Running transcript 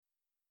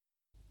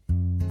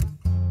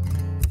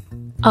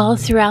All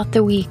throughout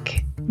the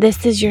week,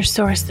 this is your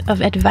source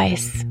of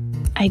advice,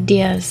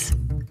 ideas,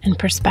 and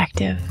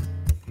perspective.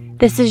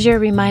 This is your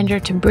reminder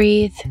to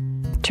breathe,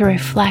 to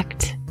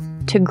reflect,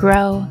 to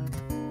grow,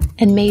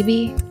 and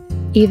maybe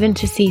even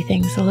to see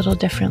things a little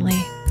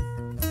differently.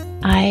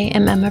 I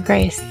am Emma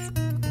Grace,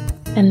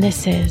 and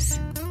this is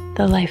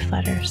The Life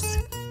Letters.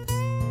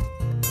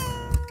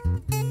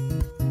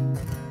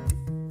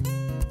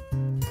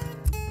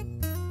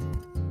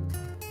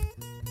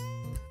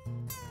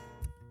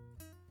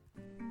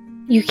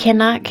 You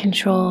cannot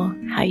control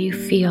how you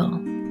feel,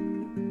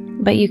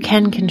 but you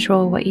can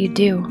control what you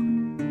do.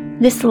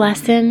 This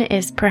lesson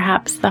is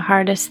perhaps the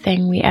hardest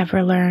thing we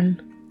ever learn,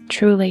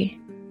 truly.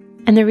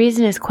 And the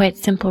reason is quite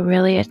simple,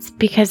 really. It's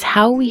because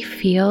how we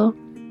feel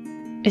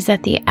is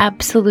at the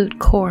absolute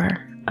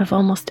core of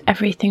almost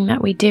everything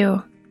that we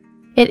do.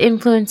 It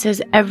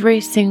influences every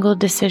single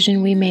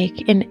decision we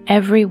make in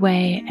every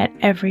way at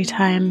every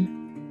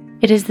time.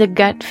 It is the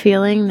gut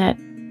feeling that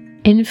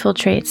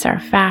infiltrates our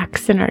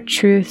facts and our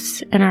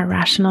truths and our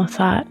rational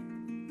thought.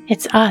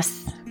 It's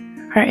us,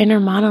 our inner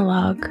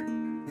monologue,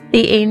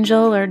 the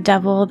angel or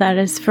devil that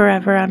is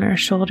forever on our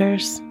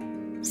shoulders.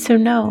 So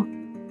no,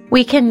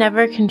 we can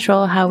never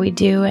control how we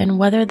do and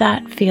whether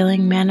that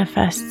feeling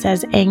manifests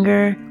as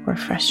anger or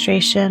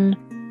frustration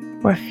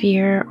or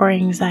fear or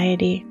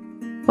anxiety,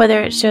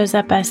 whether it shows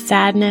up as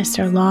sadness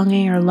or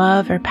longing or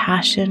love or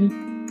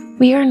passion.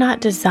 We are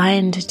not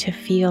designed to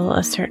feel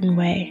a certain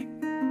way.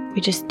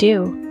 We just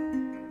do.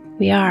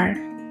 We are.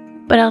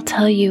 But I'll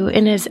tell you,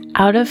 in as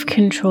out of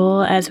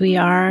control as we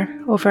are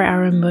over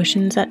our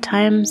emotions at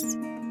times,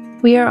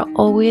 we are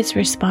always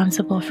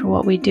responsible for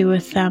what we do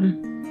with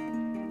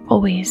them.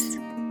 Always.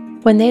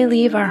 When they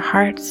leave our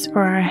hearts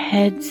or our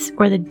heads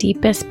or the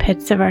deepest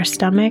pits of our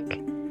stomach,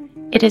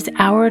 it is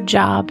our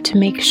job to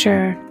make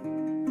sure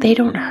they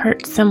don't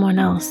hurt someone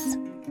else.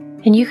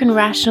 And you can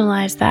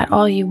rationalize that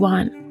all you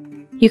want.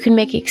 You can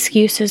make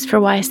excuses for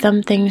why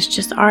some things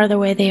just are the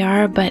way they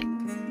are, but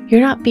you're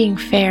not being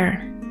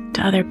fair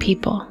to other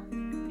people,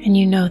 and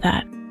you know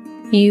that.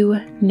 You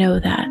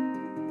know that.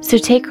 So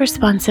take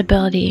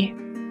responsibility,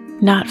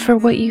 not for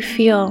what you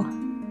feel,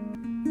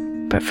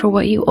 but for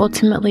what you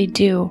ultimately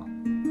do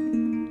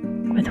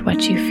with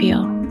what you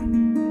feel.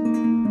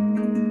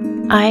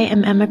 I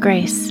am Emma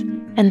Grace,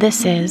 and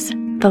this is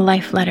The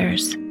Life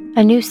Letters,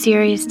 a new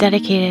series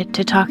dedicated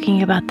to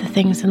talking about the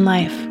things in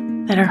life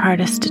that are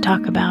hardest to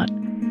talk about.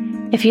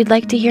 If you'd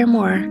like to hear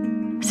more,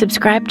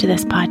 subscribe to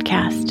this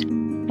podcast.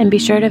 And be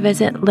sure to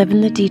visit Live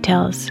in the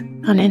Details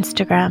on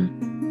Instagram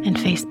and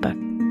Facebook.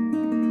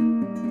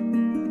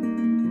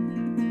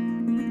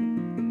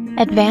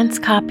 Advance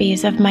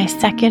copies of my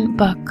second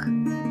book,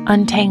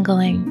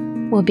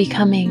 Untangling, will be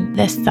coming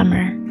this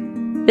summer.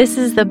 This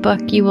is the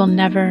book you will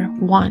never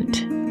want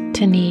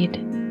to need.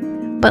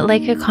 But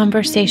like a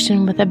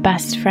conversation with a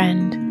best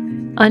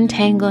friend,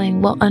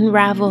 Untangling will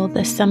unravel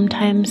the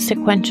sometimes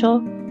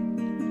sequential,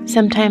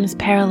 sometimes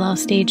parallel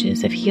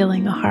stages of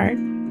healing a heart.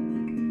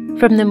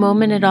 From the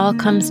moment it all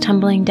comes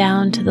tumbling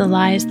down to the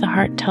lies the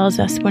heart tells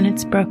us when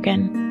it's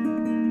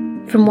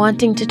broken. From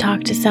wanting to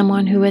talk to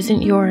someone who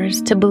isn't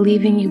yours to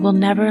believing you will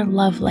never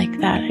love like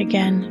that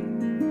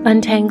again.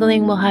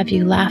 Untangling will have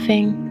you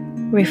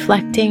laughing,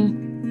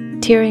 reflecting,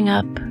 tearing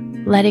up,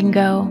 letting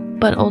go,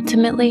 but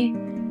ultimately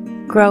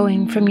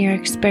growing from your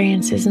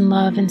experiences in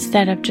love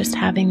instead of just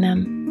having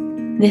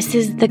them. This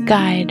is the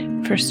guide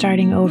for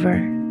starting over.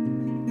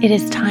 It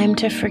is time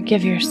to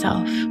forgive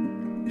yourself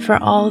for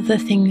all the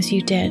things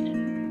you did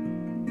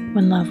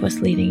when love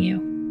was leading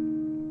you.